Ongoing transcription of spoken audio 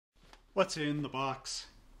What's in the box?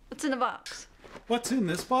 What's in the box? What's in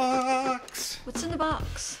this box? What's in the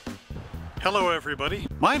box? Hello everybody,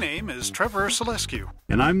 my name is Trevor Selescu,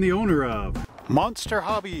 and I'm the owner of Monster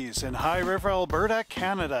Hobbies in High River, Alberta,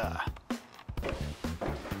 Canada.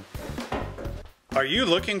 Are you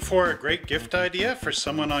looking for a great gift idea for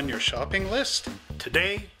someone on your shopping list?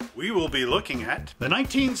 Today, we will be looking at the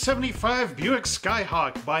 1975 Buick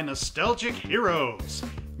Skyhawk by Nostalgic Heroes.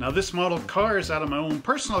 Now this model car is out of my own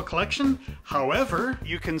personal collection. However,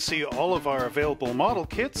 you can see all of our available model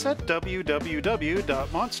kits at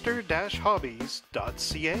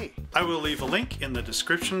www.monster-hobbies.ca. I will leave a link in the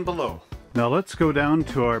description below. Now let's go down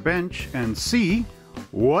to our bench and see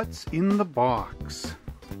what's in the box.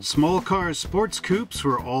 Small car sports coupes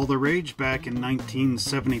were all the rage back in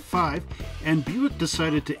 1975, and Buick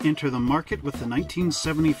decided to enter the market with the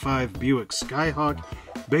 1975 Buick Skyhawk,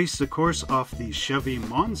 based of course off the Chevy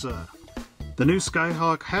Monza. The new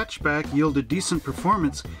Skyhawk hatchback yielded decent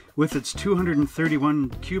performance with its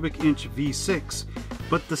 231 cubic inch V6,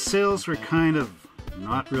 but the sales were kind of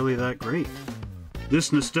not really that great.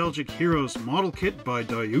 This Nostalgic Heroes model kit by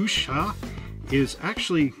Doyusha is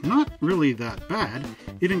actually not really that bad.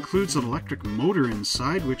 It includes an electric motor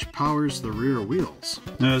inside which powers the rear wheels.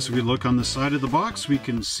 As we look on the side of the box, we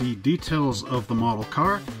can see details of the model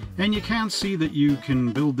car, and you can see that you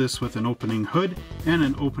can build this with an opening hood and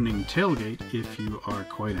an opening tailgate if you are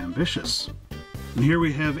quite ambitious. And here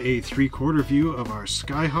we have a 3/4 view of our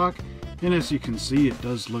Skyhawk, and as you can see it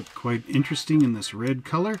does look quite interesting in this red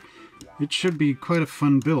color. It should be quite a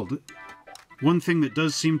fun build. One thing that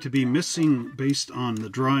does seem to be missing based on the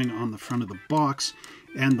drawing on the front of the box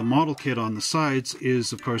and the model kit on the sides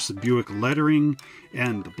is of course the Buick lettering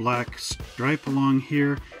and the black stripe along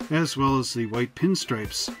here, as well as the white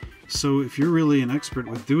pinstripes. So if you're really an expert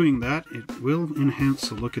with doing that, it will enhance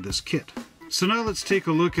the look of this kit. So now let's take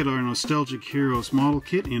a look at our Nostalgic Heroes model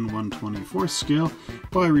kit in 1/24 scale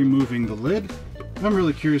by removing the lid. I'm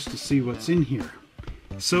really curious to see what's in here.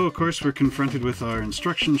 So of course we're confronted with our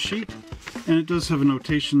instruction sheet, and it does have a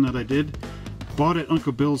notation that I did. Bought at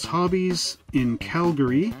Uncle Bill's Hobbies in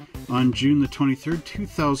Calgary on June the 23rd,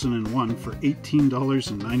 2001 for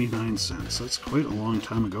 $18.99. That's quite a long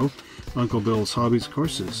time ago. Uncle Bill's Hobbies, of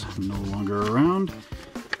course, is no longer around.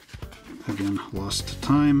 Again, lost to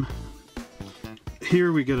time.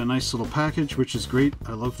 Here we get a nice little package, which is great.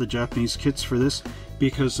 I love the Japanese kits for this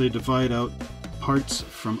because they divide out parts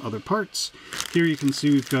from other parts. Here you can see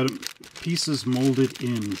we've got pieces molded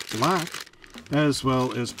in black, as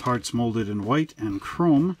well as parts molded in white and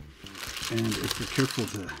chrome. And if you're careful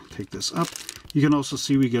to take this up, you can also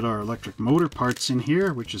see we get our electric motor parts in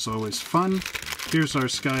here, which is always fun. Here's our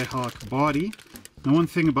Skyhawk body. Now one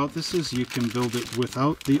thing about this is you can build it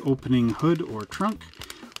without the opening hood or trunk,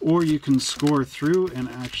 or you can score through and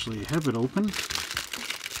actually have it open.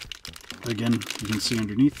 Again, you can see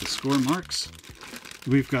underneath the score marks.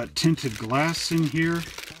 We've got tinted glass in here,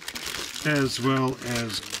 as well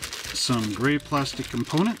as some gray plastic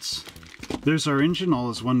components. There's our engine all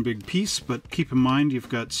as one big piece, but keep in mind you've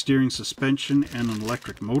got steering, suspension, and an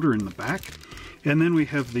electric motor in the back. And then we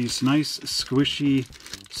have these nice squishy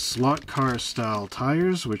slot car style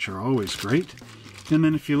tires, which are always great. And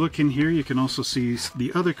then if you look in here, you can also see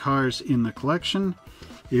the other cars in the collection,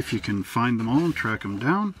 if you can find them all and track them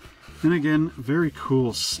down. And again, very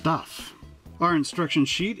cool stuff. Our instruction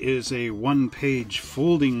sheet is a one-page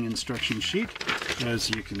folding instruction sheet, as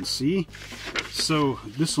you can see. So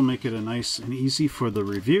this will make it a nice and easy for the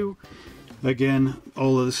review. Again,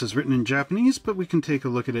 all of this is written in Japanese, but we can take a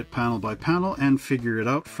look at it panel by panel and figure it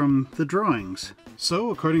out from the drawings.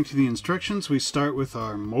 So according to the instructions, we start with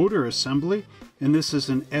our motor assembly, and this is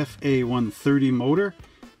an FA130 motor,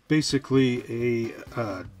 basically a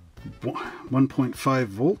 1.5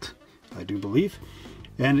 volt, I do believe.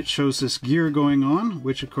 And it shows this gear going on,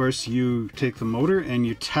 which of course you take the motor and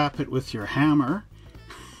you tap it with your hammer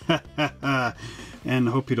and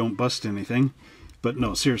hope you don't bust anything. But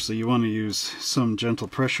no, seriously, you want to use some gentle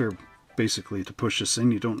pressure basically to push this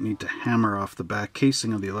in. You don't need to hammer off the back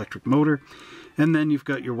casing of the electric motor. And then you've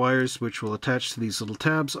got your wires which will attach to these little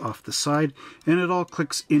tabs off the side, and it all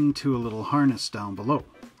clicks into a little harness down below.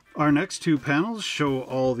 Our next two panels show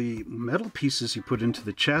all the metal pieces you put into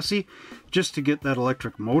the chassis just to get that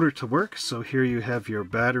electric motor to work. So here you have your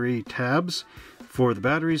battery tabs for the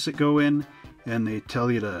batteries that go in, and they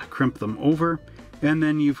tell you to crimp them over. And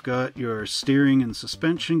then you've got your steering and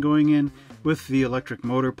suspension going in with the electric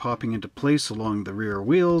motor popping into place along the rear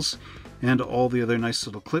wheels, and all the other nice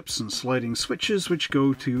little clips and sliding switches which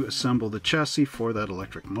go to assemble the chassis for that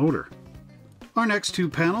electric motor. Our next two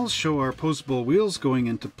panels show our posable wheels going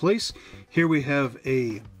into place. Here we have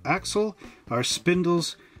a axle, our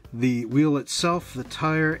spindles, the wheel itself, the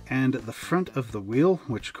tire, and the front of the wheel,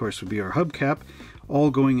 which of course would be our hubcap, all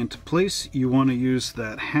going into place. You want to use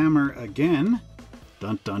that hammer again,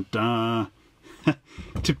 dun dun dun,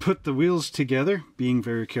 to put the wheels together, being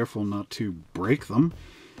very careful not to break them.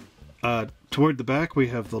 Toward the back we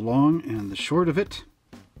have the long and the short of it.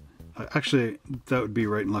 Actually, that would be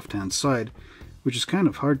right and left hand side, which is kind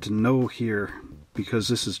of hard to know here because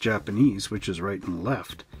this is Japanese, which is right and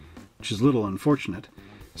left, which is a little unfortunate.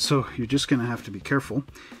 So you're just going to have to be careful.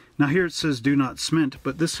 Now here it says do not cement,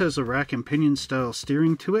 but this has a rack and pinion style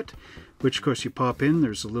steering to it, which of course you pop in.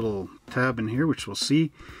 There's a little tab in here, which we'll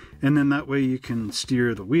see. And then that way you can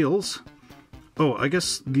steer the wheels. Oh, I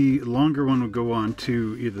guess the longer one would go on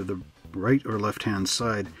to either the right or left hand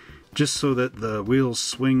side, just so that the wheels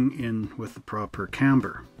swing in with the proper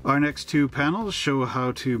camber. Our next two panels show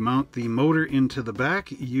how to mount the motor into the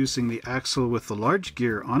back using the axle with the large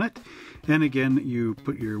gear on it. And again, you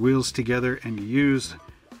put your wheels together and you use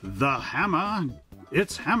the hammer.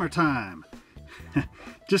 It's hammer time!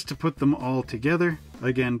 Just to put them all together.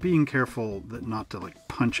 Again, being careful that not to like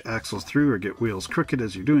punch axles through or get wheels crooked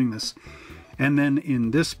as you're doing this. And then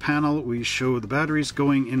in this panel we show the batteries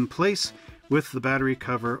going in place with the battery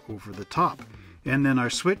cover over the top. And then our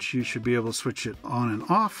switch, you should be able to switch it on and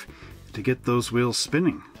off to get those wheels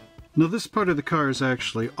spinning. Now this part of the car is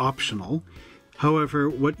actually optional. However,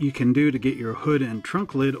 what you can do to get your hood and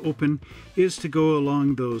trunk lid open is to go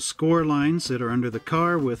along those score lines that are under the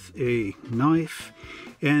car with a knife,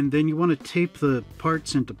 and then you want to tape the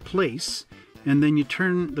parts into place, and then you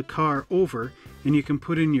turn the car over and you can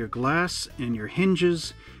put in your glass and your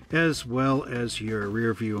hinges as well as your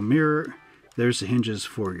rear view mirror. There's the hinges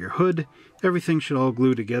for your hood. Everything should all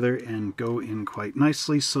glue together and go in quite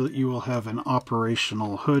nicely so that you will have an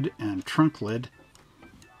operational hood and trunk lid.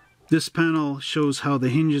 This panel shows how the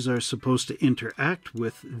hinges are supposed to interact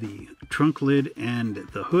with the trunk lid and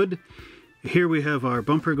the hood. Here we have our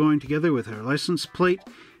bumper going together with our license plate,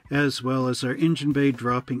 as well as our engine bay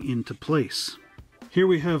dropping into place. Here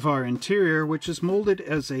we have our interior, which is molded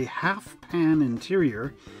as a half-pan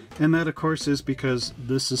interior, and that of course is because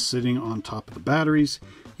this is sitting on top of the batteries.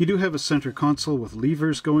 You do have a center console with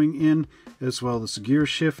levers going in, as well as a gear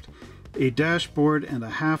shift, a dashboard, and a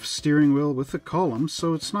half steering wheel with a column,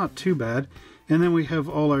 so it's not too bad. And then we have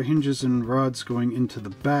all our hinges and rods going into the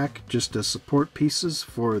back just as support pieces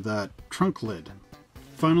for that trunk lid.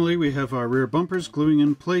 Finally, we have our rear bumpers gluing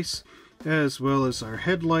in place, as well as our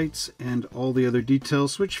headlights and all the other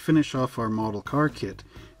details which finish off our model car kit.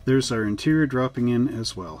 There's our interior dropping in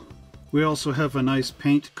as well. We also have a nice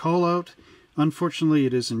paint call out. Unfortunately,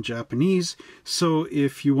 it is in Japanese, so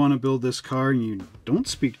if you want to build this car and you don't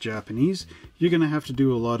speak Japanese, you're going to have to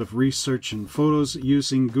do a lot of research and photos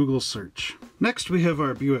using Google search. Next, we have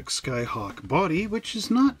our Buick Skyhawk body, which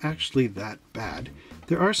is not actually that bad.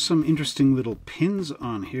 There are some interesting little pins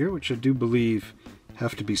on here, which I do believe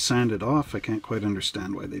have to be sanded off. I can't quite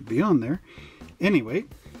understand why they'd be on there. Anyway,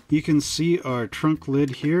 you can see our trunk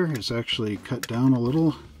lid here is actually cut down a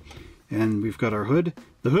little, and we've got our hood.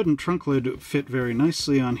 The hood and trunk lid fit very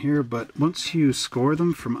nicely on here, but once you score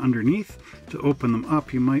them from underneath to open them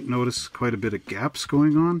up, you might notice quite a bit of gaps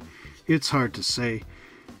going on. It's hard to say.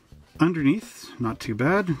 Underneath, not too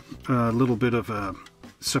bad. A little bit of a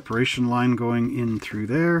separation line going in through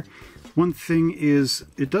there. One thing is,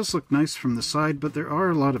 it does look nice from the side, but there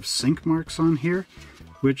are a lot of sink marks on here,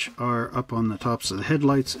 which are up on the tops of the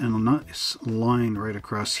headlights, and a nice line right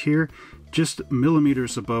across here, just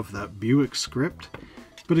millimeters above that Buick script.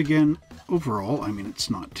 But again, overall, I mean, it's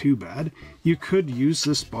not too bad. You could use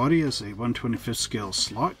this body as a 1/25th scale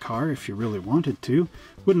slot car if you really wanted to.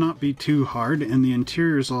 Would not be too hard, and the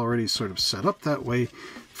interior is already sort of set up that way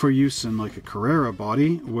for use in like a Carrera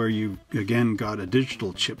body, where you again got a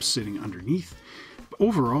digital chip sitting underneath. But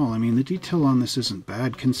overall, I mean, the detail on this isn't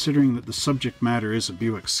bad, considering that the subject matter is a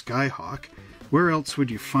Buick Skyhawk. Where else would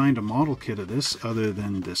you find a model kit of this other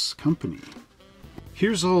than this company?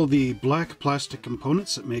 Here's all the black plastic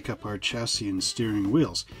components that make up our chassis and steering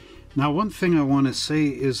wheels. Now, one thing I want to say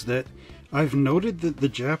is that I've noted that the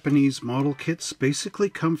Japanese model kits basically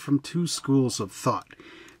come from two schools of thought.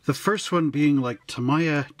 The first one being like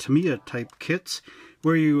Tamiya type kits,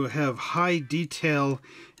 where you have high detail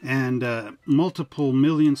and multiple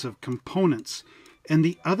millions of components. And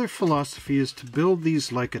the other philosophy is to build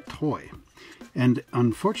these like a toy. And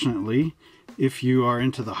unfortunately, if you are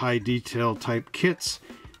into the high detail type kits,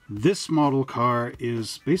 this model car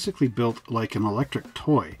is basically built like an electric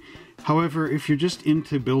toy. However, if you're just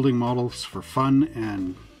into building models for fun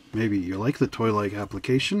and maybe you like the toy-like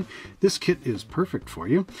application, this kit is perfect for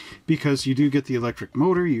you because you do get the electric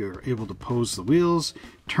motor, you're able to pose the wheels,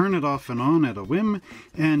 turn it off and on at a whim,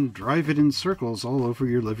 and drive it in circles all over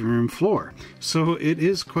your living room floor. So it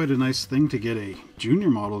is quite a nice thing to get a junior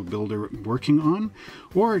model builder working on,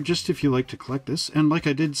 or just if you like to collect this. And like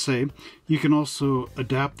I did say, you can also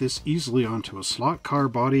adapt this easily onto a slot car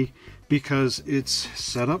body because it's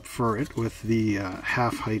set up for it with the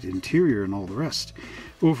half-height interior and all the rest.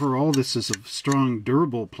 Overall, this is a strong,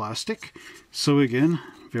 durable plastic. So again,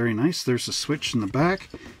 very nice. There's a switch in the back.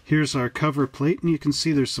 Here's our cover plate, and you can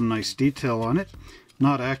see there's some nice detail on it.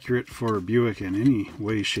 Not accurate for a Buick in any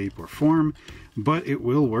way, shape, or form, but it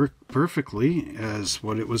will work perfectly as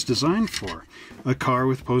what it was designed for. A car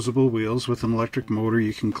with posable wheels with an electric motor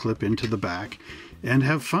you can clip into the back and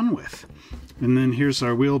have fun with. And then here's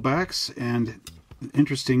our wheel backs, and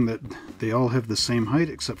interesting that they all have the same height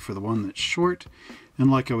except for the one that's short. And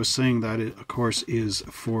like I was saying, that of course is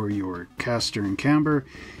for your caster and camber.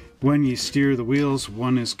 When you steer the wheels,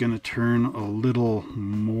 one is going to turn a little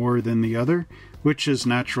more than the other, which is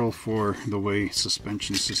natural for the way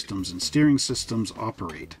suspension systems and steering systems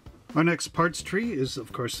operate. Our next parts tree is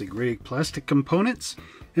of course the gray plastic components,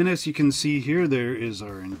 and as you can see here, there is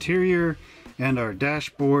our interior and our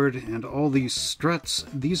dashboard and all these struts.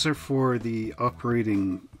 These are for the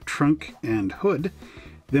operating trunk and hood.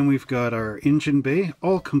 Then we've got our engine bay,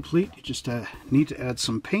 all complete. You just need to add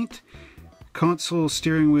some paint, console,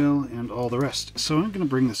 steering wheel, and all the rest. So I'm going to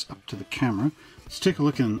bring this up to the camera. Let's take a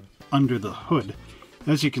look under the hood.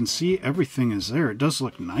 As you can see, everything is there. It does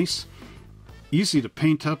look nice. Easy to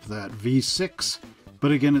paint up that V6,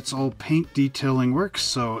 but again, it's all paint detailing work,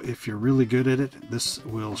 so if you're really good at it, this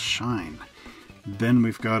will shine. Then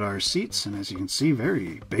we've got our seats, and as you can see,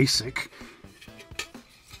 very basic.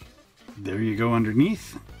 There you go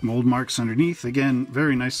underneath, mold marks underneath. Again,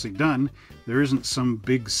 very nicely done. There isn't some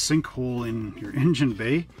big sinkhole in your engine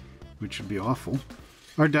bay, which would be awful.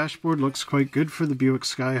 Our dashboard looks quite good for the Buick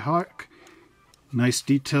Skyhawk. Nice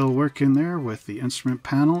detail work in there with the instrument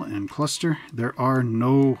panel and cluster. There are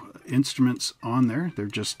no instruments on there, they're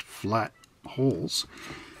just flat holes.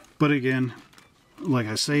 But again, like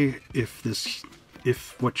I say,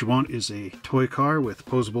 if what you want is a toy car with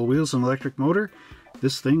posable wheels and electric motor,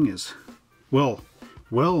 this thing is well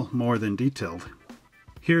more than detailed.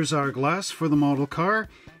 Here's our glass for the model car,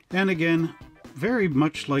 and again, very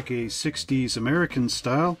much like a 60s American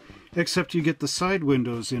style, except you get the side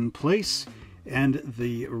windows in place and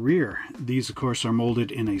the rear. These of course are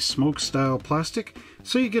molded in a smoke style plastic,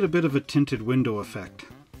 so you get a bit of a tinted window effect.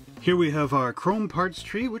 Here we have our chrome parts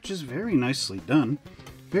tree, which is very nicely done.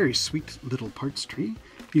 Very sweet little parts tree.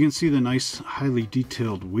 You can see the nice highly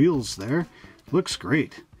detailed wheels there. Looks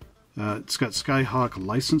great. It's got Skyhawk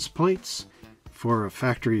license plates for a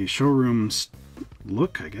factory showroom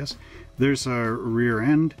look, I guess. There's our rear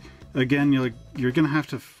end. Again, you're going to have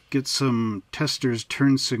to get some tester's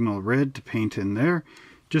turn signal red to paint in there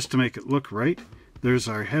just to make it look right. There's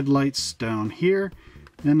our headlights down here,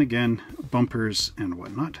 and again, bumpers and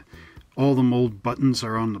whatnot. All the mold buttons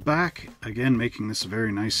are on the back, again making this a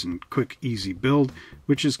very nice and quick, easy build,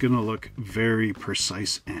 which is going to look very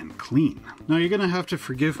precise and clean. Now you're going to have to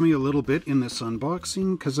forgive me a little bit in this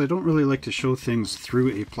unboxing, because I don't really like to show things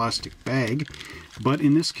through a plastic bag, but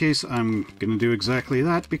in this case I'm going to do exactly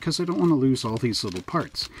that because I don't want to lose all these little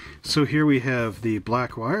parts. So here we have the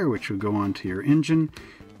black wire, which will go onto your engine,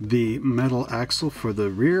 the metal axle for the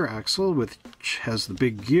rear axle, which has the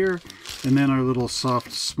big gear, and then our little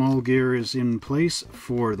soft small gear is in place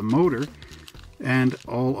for the motor, and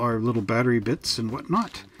all our little battery bits and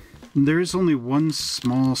whatnot. There is only one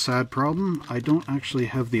small sad problem. I don't actually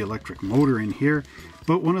have the electric motor in here,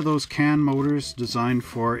 but one of those CAN motors designed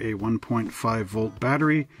for a 1.5 volt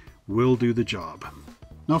battery will do the job.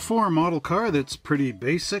 Now for a model car that's pretty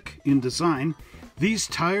basic in design, these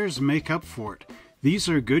tires make up for it. These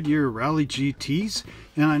are Goodyear Rally GTs,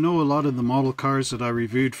 and I know a lot of the model cars that I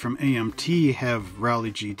reviewed from AMT have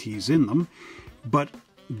Rally GTs in them, but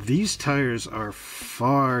these tires are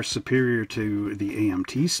far superior to the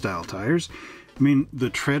AMT style tires. I mean,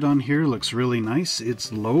 the tread on here looks really nice.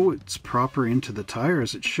 It's low, it's proper into the tire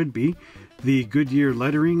as it should be. The Goodyear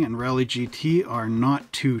lettering and Rally GT are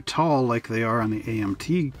not too tall like they are on the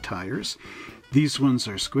AMT tires. These ones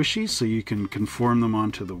are squishy, so you can conform them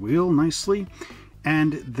onto the wheel nicely.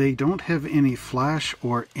 And they don't have any flash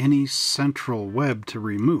or any central web to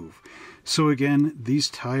remove. So again, these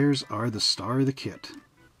tires are the star of the kit.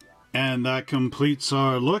 And that completes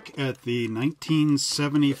our look at the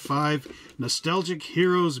 1975 Nostalgic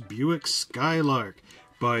Heroes Buick Skylark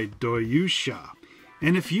by Doyusha.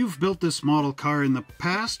 And if you've built this model car in the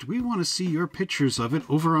past, we want to see your pictures of it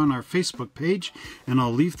over on our Facebook page, and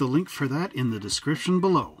I'll leave the link for that in the description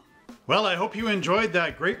below. Well, I hope you enjoyed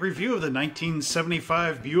that great review of the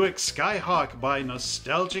 1975 Buick Skyhawk by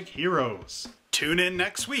Nostalgic Heroes. Tune in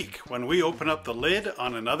next week when we open up the lid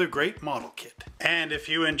on another great model kit. And if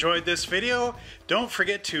you enjoyed this video, don't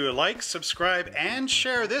forget to like, subscribe, and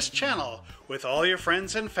share this channel with all your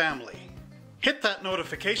friends and family. Hit that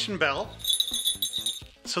notification bell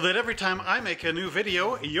so that every time I make a new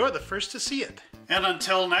video, you're the first to see it. And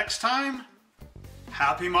until next time,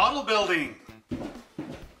 happy model building!